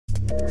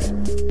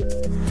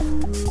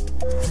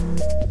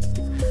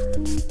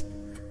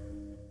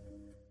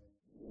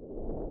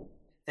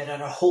There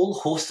are a whole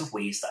host of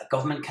ways that a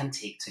government can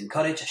take to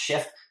encourage a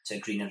shift to a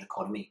greener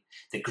economy.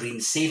 The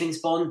Green Savings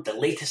Bond, the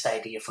latest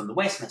idea from the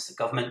Westminster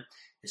government,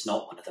 is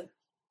not one of them.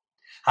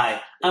 Hi,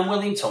 I'm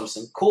William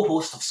Thompson,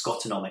 co-host of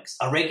Scotonomics,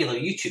 a regular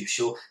YouTube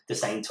show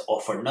designed to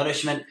offer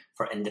nourishment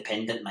for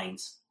independent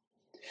minds.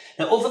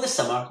 Now, over the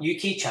summer,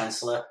 UK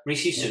Chancellor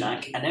Rishi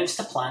Sunak announced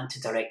a plan to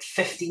direct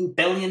 $15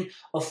 billion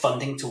of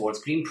funding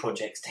towards green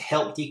projects to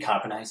help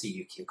decarbonise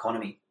the UK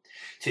economy.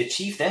 To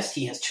achieve this,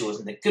 he has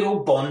chosen the good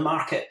old bond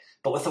market,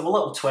 but with a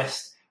little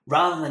twist.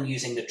 Rather than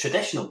using the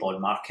traditional bond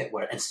market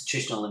where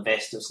institutional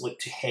investors look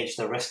to hedge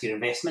their riskier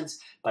investments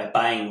by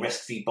buying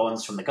risk-free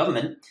bonds from the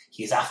government,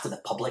 he is after the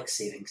public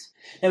savings.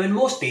 Now, in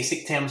most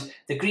basic terms,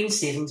 the Green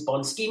Savings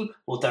Bond scheme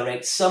will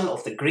direct some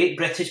of the great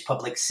British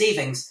public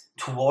savings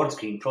towards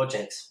green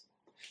projects.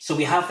 So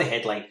we have the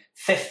headline,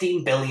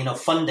 $15 billion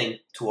of funding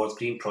towards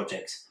green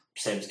projects.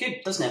 Sounds good,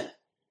 doesn't it?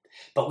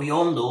 But we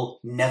all know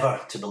never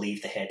to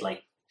believe the headline.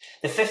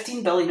 The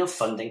 $15 billion of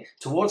funding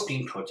towards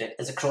green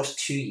project is across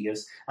 2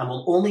 years and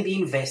will only be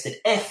invested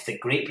if the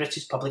great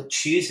British public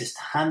chooses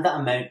to hand that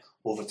amount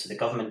over to the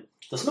government.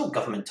 There's no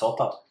government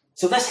top-up.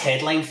 So this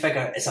headline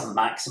figure is a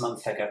maximum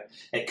figure.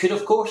 It could,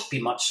 of course, be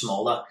much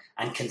smaller,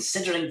 and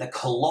considering the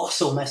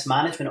colossal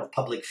mismanagement of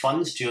public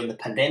funds during the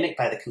pandemic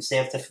by the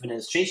Conservative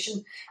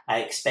administration, I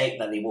expect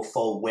that they will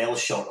fall well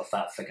short of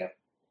that figure.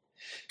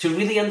 To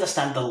really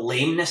understand the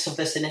lameness of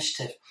this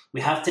initiative,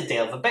 we have to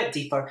delve a bit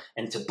deeper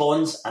into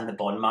bonds and the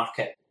bond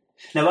market.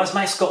 Now, as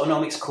my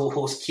Scotonomics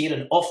co-host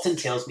Kieran often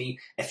tells me,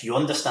 if you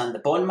understand the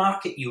bond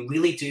market, you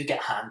really do get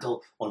a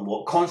handle on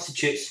what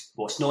constitutes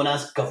what's known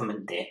as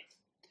government debt.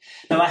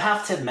 Now, I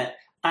have to admit,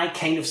 I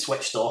kind of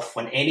switched off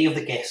when any of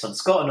the guests on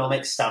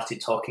Scotonomics started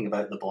talking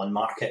about the bond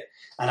market,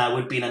 and I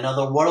would be in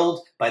another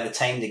world by the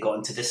time they got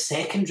into the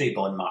secondary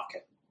bond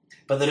market.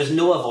 But there is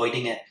no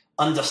avoiding it.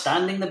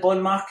 Understanding the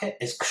bond market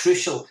is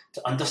crucial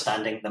to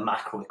understanding the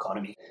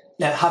macroeconomy.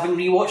 Now, having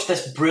rewatched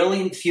this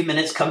brilliant few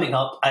minutes coming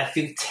up, I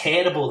feel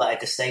terrible that I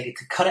decided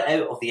to cut it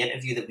out of the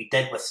interview that we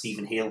did with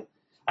Stephen Hale.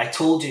 I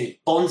told you,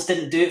 bonds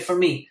didn't do it for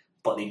me,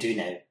 but they do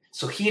now.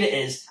 So here it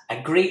is,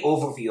 a great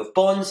overview of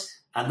bonds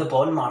and the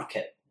bond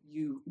market.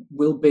 You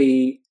will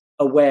be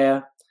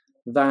aware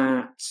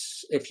that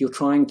if you're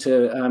trying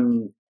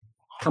to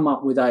come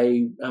up with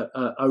a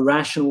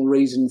rational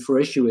reason for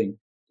issuing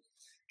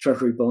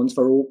Treasury bonds,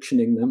 for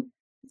auctioning them,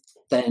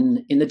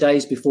 then in the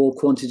days before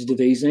quantitative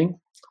easing,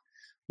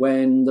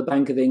 when the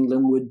Bank of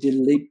England would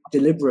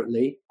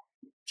deliberately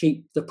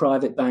keep the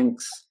private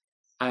banks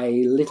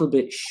a little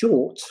bit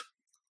short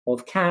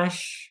of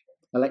cash,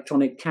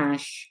 electronic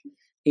cash,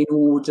 in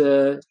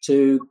order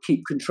to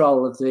keep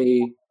control of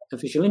the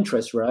official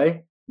interest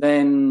rate,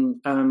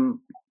 then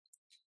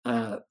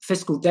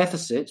fiscal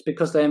deficits,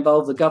 because they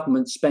involve the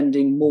government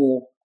spending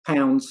more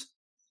pounds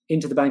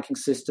into the banking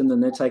system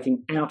than they're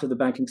taking out of the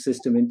banking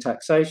system in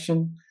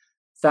taxation,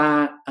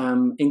 that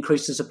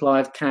increase the supply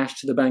of cash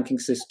to the banking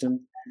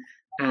system.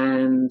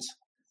 And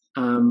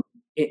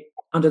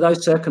under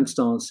those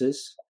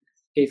circumstances,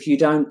 if you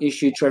don't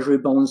issue Treasury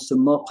bonds to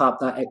mop up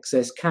that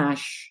excess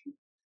cash,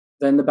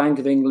 then the Bank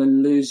of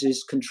England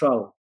loses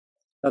control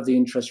of the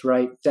interest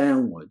rate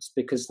downwards,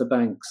 because the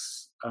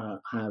banks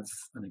have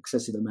an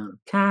excessive amount of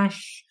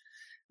cash,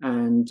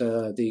 and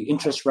the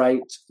interest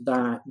rate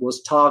that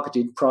was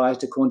targeted prior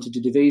to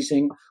quantitative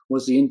easing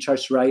was the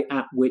interest rate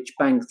at which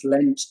banks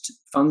lent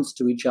funds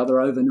to each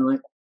other overnight.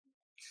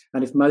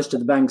 And if most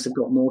of the banks have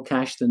got more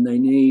cash than they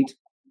need,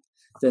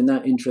 then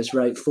that interest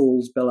rate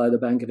falls below the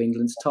Bank of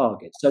England's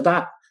target. So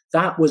that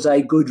was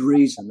a good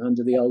reason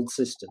under the old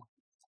system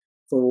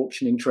for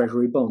auctioning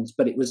Treasury bonds.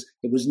 But it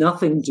was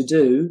nothing to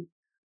do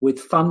with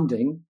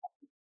funding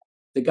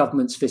the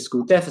government's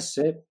fiscal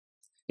deficit.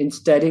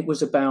 Instead, it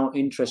was about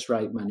interest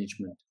rate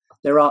management.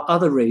 There are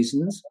other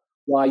reasons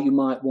why you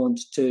might want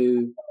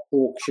to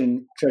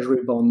auction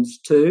Treasury bonds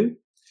too.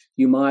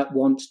 You might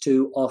want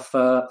to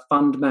offer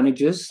fund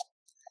managers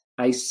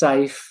a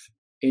safe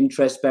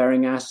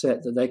interest-bearing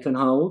asset that they can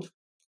hold.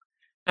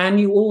 And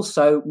you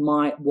also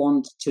might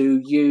want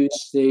to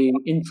use the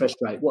interest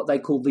rate, what they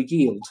call the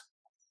yield,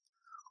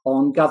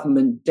 on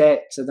government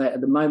debt. So that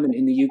at the moment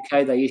in the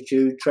UK, they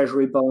issue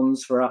Treasury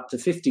bonds for up to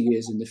 50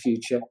 years in the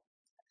future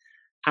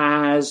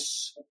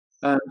as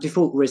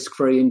default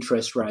risk-free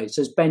interest rates,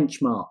 as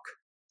benchmark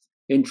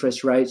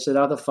interest rates that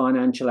other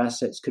financial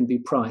assets can be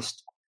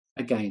priced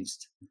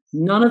against.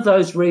 None of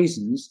those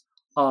reasons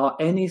are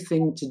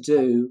anything to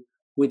do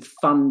with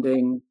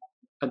funding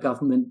a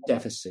government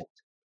deficit.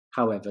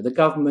 However, the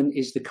government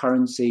is the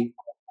currency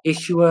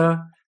issuer.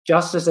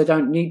 Just as they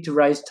don't need to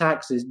raise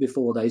taxes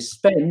before they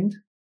spend,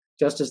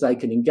 just as they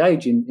can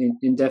engage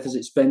in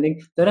deficit spending,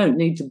 they don't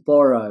need to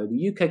borrow.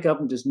 The UK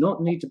government does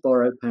not need to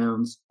borrow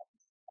pounds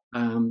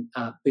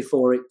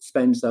before it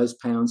spends those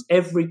pounds.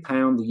 Every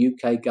pound the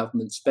UK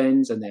government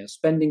spends, and they're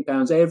spending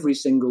pounds every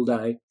single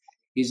day,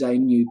 is a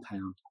new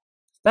pound.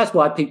 That's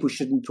why people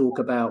shouldn't talk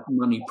about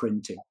money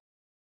printing.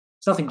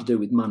 It's nothing to do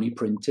with money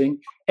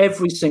printing.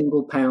 Every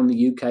single pound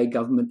the UK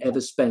government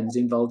ever spends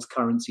involves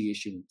currency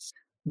issuance.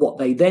 What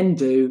they then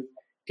do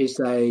is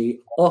they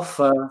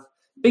offer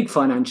big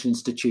financial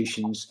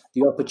institutions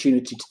the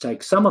opportunity to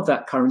take some of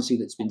that currency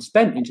that's been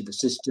spent into the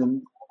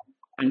system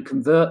and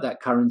convert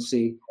that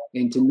currency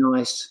into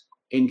nice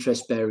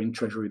interest-bearing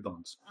treasury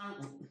bonds.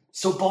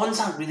 So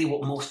bonds aren't really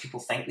what most people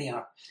think they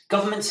are.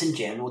 Governments in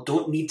general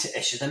don't need to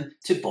issue them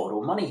to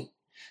borrow money.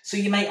 So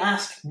you might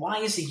ask, why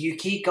is the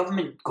UK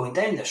government going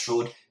down this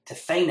road to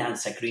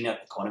finance a greener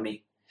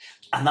economy?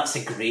 And that's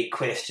a great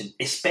question,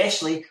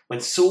 especially when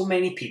so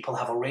many people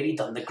have already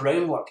done the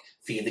groundwork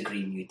via the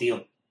Green New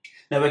Deal.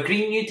 Now, a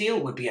Green New Deal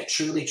would be a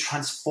truly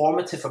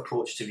transformative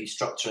approach to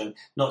restructuring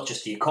not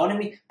just the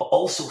economy, but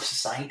also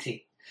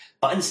society.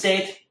 But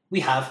instead,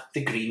 we have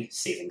the Green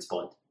Savings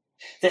Bond.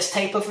 This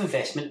type of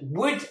investment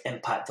would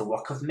impact the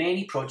work of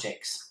many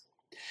projects.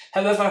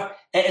 However,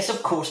 it is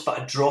of course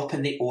but a drop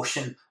in the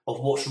ocean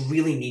of what's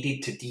really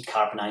needed to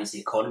decarbonise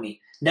the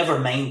economy, never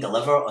mind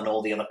deliver on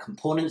all the other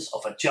components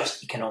of a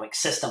just economic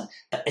system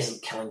that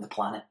isn't killing the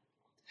planet.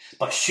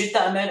 But should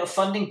that amount of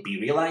funding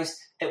be realised,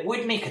 it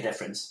would make a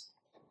difference.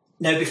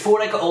 Now,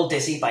 before I got all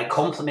dizzy by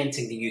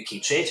complimenting the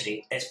UK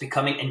Treasury, it's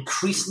becoming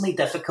increasingly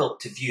difficult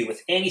to view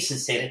with any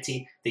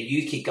sincerity the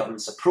UK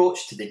government's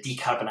approach to the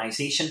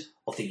decarbonisation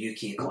of the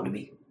UK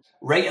economy.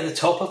 Right at the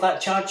top of that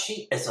charge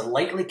sheet is the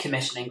likely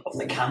commissioning of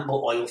the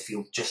Campbell oil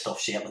field just off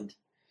Shetland.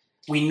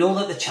 We know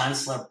that the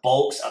Chancellor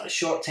balks at the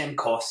short-term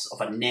costs of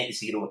a net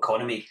zero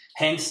economy,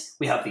 hence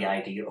we have the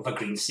idea of a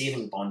green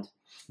saving bond.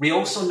 We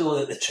also know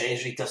that the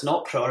Treasury does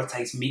not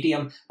prioritise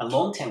medium and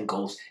long-term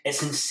goals.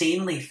 It's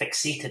insanely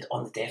fixated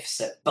on the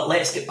deficit. But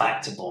let's get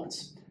back to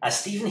bonds. As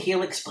Stephen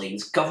Hale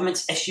explains,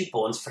 governments issue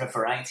bonds for a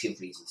variety of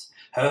reasons.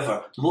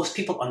 However, most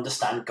people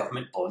understand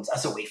government bonds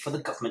as a way for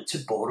the government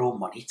to borrow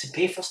money to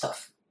pay for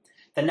stuff.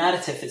 The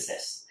narrative is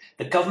this: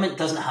 the government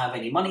doesn't have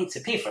any money to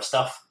pay for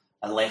stuff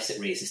unless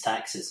it raises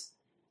taxes.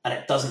 And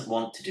it doesn't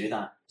want to do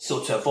that.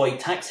 So to avoid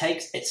tax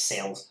hikes, it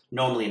sells,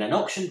 normally in an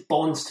auction,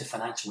 bonds to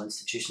financial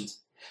institutions.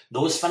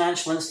 Those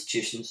financial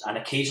institutions, and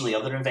occasionally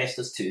other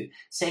investors too,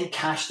 send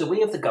cash the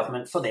way of the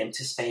government for them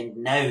to spend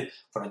now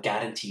for a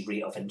guaranteed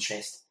rate of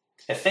interest.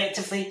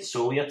 Effectively,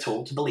 so we are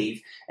told to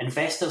believe,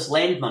 investors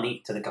lend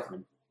money to the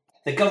government.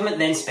 The government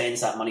then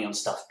spends that money on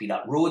stuff, be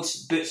that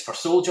roads, boots for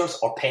soldiers,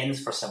 or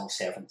pens for civil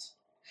servants.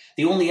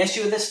 The only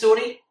issue with this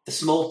story, the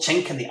small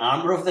chink in the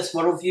armour of this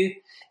worldview,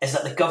 is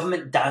that the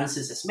government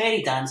dances this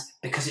merry dance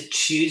because it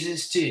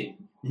chooses to,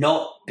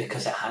 not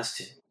because it has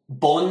to.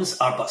 Bonds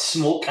are but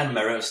smoke and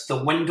mirrors,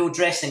 the window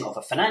dressing of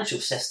a financial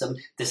system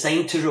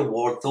designed to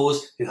reward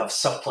those who have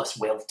surplus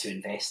wealth to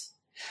invest.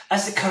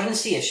 As the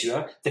currency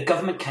issuer, the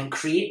government can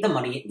create the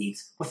money it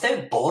needs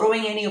without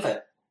borrowing any of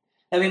it.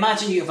 Now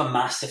imagine you have a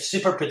massive,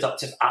 super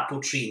productive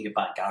apple tree in your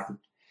back garden.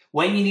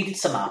 When you needed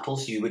some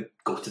apples, you would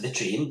go to the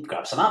tree and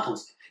grab some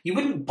apples. You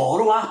wouldn't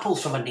borrow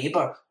apples from a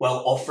neighbour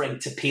while offering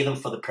to pay them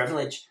for the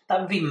privilege. That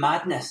would be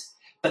madness.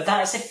 But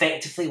that is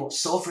effectively what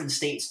sovereign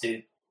states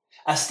do.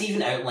 As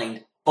Stephen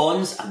outlined,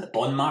 bonds and the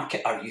bond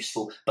market are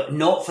useful, but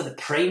not for the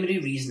primary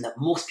reason that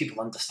most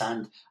people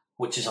understand,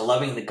 which is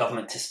allowing the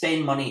government to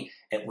spend money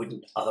it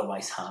wouldn't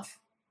otherwise have.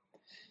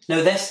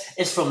 Now this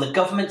is from the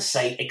government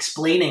site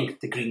explaining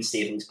the Green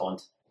Savings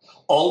Bond.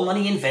 All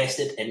money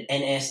invested in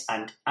NS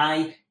and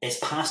I is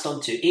passed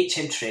on to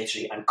HM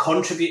Treasury and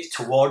contributes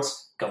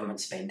towards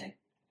government spending.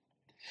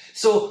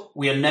 So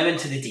we are now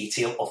into the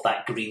detail of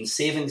that Green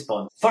Savings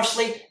Bond.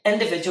 Firstly,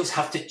 individuals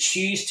have to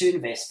choose to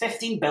invest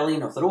 15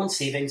 billion of their own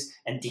savings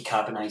in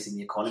decarbonising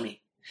the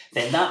economy.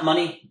 Then that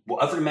money,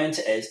 whatever amount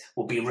it is,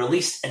 will be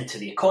released into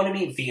the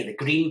economy via the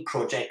green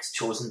projects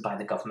chosen by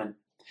the government.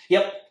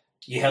 Yep,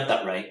 you heard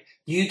that right.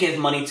 You give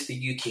money to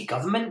the UK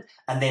government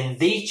and then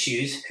they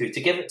choose who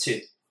to give it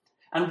to.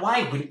 And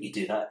why wouldn't you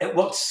do that? It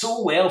worked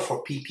so well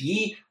for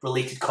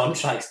PPE-related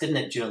contracts, didn't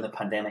it, during the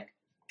pandemic?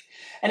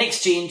 In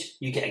exchange,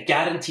 you get a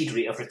guaranteed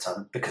rate of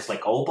return because,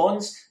 like all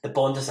bonds, the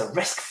bond is a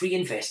risk-free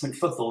investment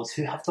for those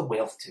who have the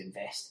wealth to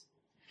invest.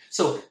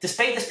 So,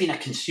 despite this being a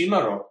consumer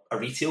or a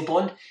retail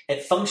bond,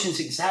 it functions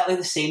exactly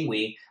the same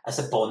way as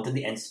a bond in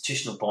the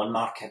institutional bond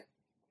market.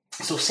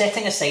 So,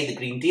 setting aside the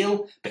Green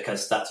Deal,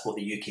 because that's what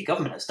the UK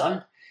government has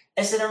done,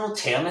 is there an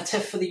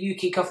alternative for the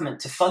UK government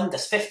to fund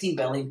this 15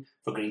 billion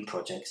for green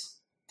projects?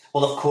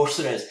 Well, of course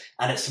there is,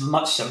 and it's a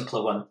much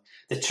simpler one.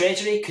 The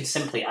Treasury could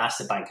simply ask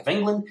the Bank of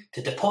England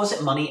to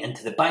deposit money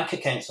into the bank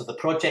accounts of the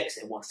projects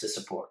it wants to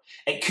support.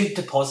 It could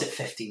deposit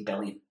 15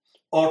 billion,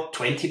 or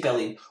 20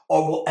 billion,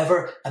 or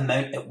whatever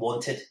amount it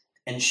wanted.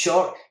 In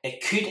short,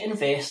 it could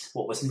invest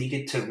what was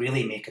needed to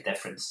really make a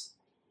difference.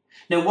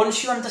 Now,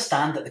 once you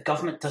understand that the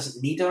government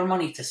doesn't need our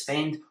money to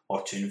spend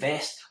or to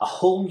invest, a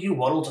whole new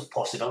world of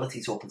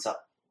possibilities opens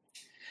up.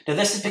 Now,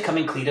 this is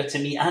becoming clearer to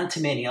me and to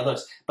many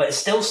others, but it's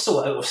still so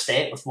out of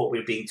step with what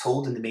we're being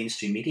told in the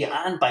mainstream media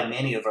and by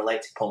many of our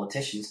elected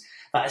politicians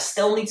that I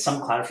still need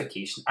some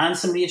clarification and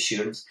some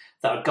reassurance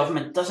that our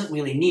government doesn't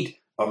really need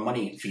our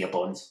money via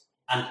bonds.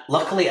 And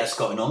luckily at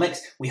Scottonomics,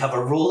 we have a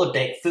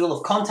Rolodeck full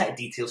of contact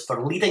details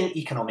for leading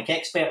economic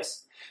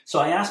experts. So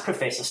I asked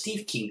Professor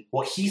Steve Keen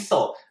what he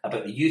thought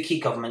about the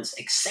UK government's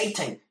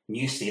exciting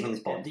new savings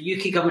bond. The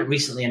UK government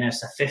recently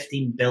announced a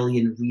 15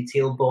 billion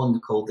retail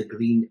bond called the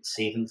Green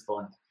Savings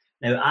Bond.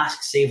 Now,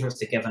 ask savers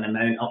to give an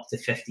amount up to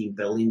 15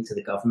 billion to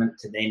the government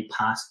to then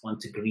pass on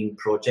to green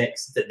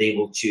projects that they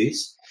will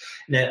choose.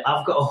 Now,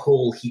 I've got a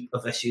whole heap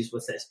of issues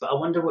with this, but I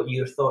wonder what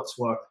your thoughts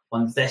were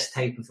on this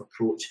type of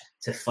approach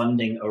to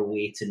funding our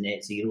way to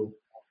net zero.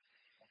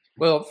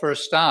 Well, for a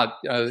start,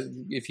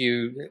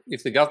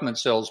 if the government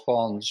sells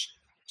bonds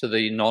to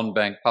the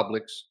non-bank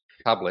public,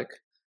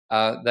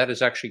 that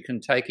is actually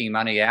taking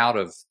money out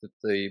of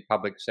the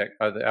public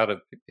sector, out of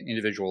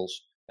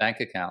individuals' bank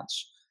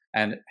accounts,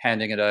 and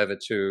handing it over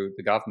to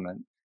the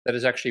government. That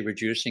is actually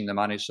reducing the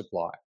money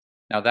supply.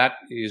 Now, that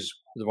is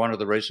one of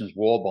the reasons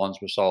war bonds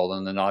were sold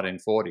in the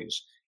 1940s.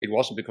 It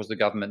wasn't because the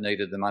government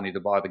needed the money to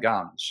buy the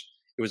guns.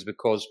 It was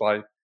because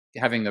by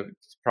having the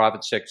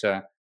private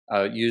sector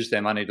use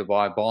their money to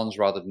buy bonds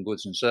rather than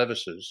goods and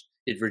services,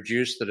 it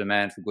reduced the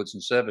demand for goods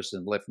and services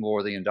and left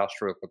more of the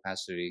industrial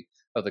capacity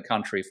of the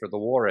country for the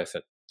war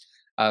effort.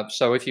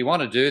 So if you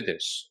want to do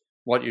this,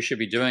 what you should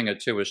be doing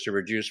it to is to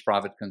reduce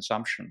private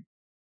consumption.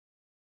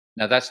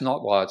 Now, that's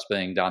not why it's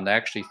being done. They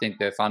actually think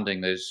they're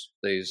funding these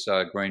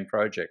green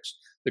projects.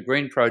 The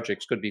green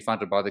projects could be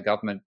funded by the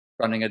government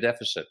running a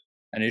deficit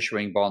and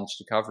issuing bonds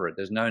to cover it.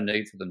 There's no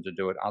need for them to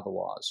do it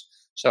otherwise.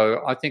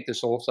 So I think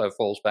this also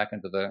falls back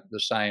into the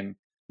same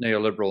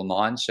neoliberal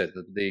mindset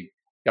that the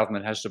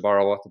government has to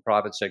borrow off the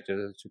private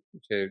sector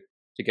to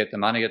get the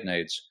money it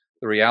needs.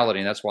 The reality,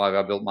 and that's why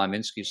I built my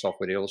Minsky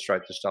software to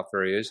illustrate this stuff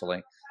very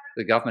easily,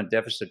 the government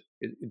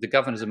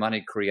is a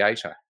money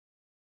creator.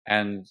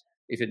 And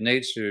if it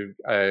needs to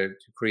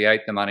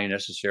create the money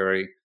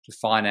necessary to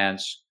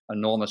finance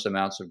enormous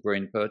amounts of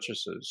green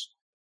purchases,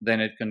 then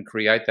it can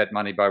create that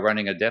money by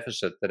running a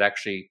deficit that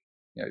actually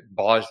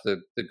buys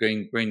the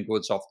green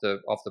goods off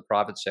the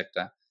private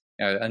sector,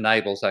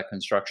 enables that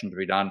construction to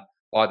be done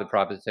by the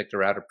private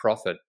sector out of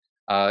profit.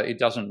 It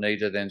doesn't need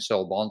to then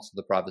sell bonds to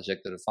the private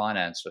sector to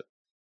finance it.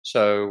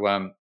 So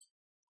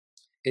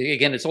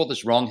again, it's all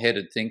this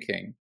wrong-headed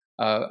thinking,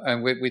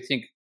 and we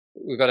think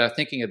we've got our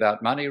thinking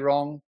about money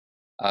wrong,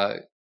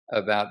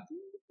 about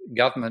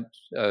government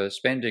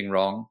spending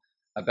wrong,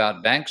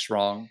 about banks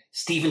wrong.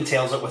 Stephen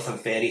tells it with a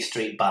very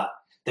straight bat.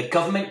 The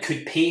government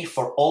could pay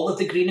for all of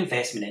the green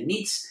investment it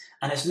needs,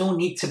 and has no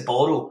need to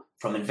borrow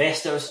from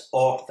investors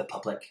or the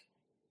public.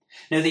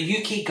 Now, the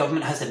UK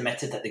government has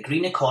admitted that the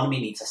green economy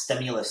needs a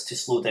stimulus to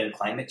slow down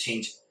climate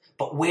change,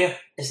 but where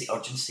is the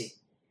urgency?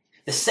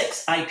 The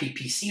 6th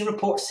IPCC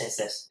report says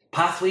this.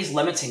 Pathways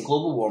limiting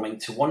global warming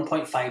to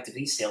 1.5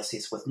 degrees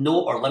Celsius with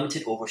no or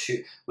limited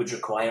overshoot would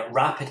require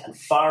rapid and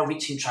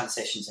far-reaching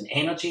transitions in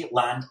energy,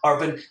 land,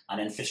 urban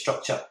and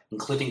infrastructure,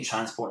 including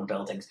transport and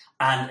buildings,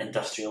 and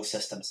industrial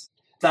systems.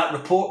 That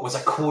report was a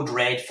code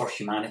red for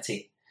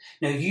humanity.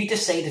 Now, you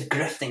decide if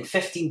grifting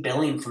 15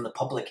 billion from the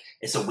public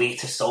is a way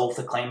to solve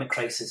the climate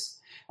crisis.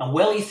 And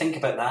while you think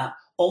about that,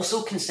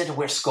 also consider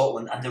where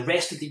Scotland and the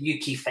rest of the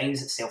UK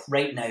finds itself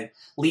right now,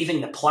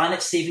 leaving the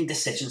planet-saving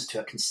decisions to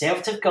a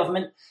Conservative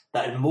government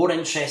that are more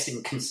interested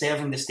in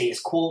conserving the status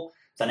quo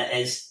than it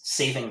is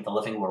saving the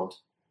living world.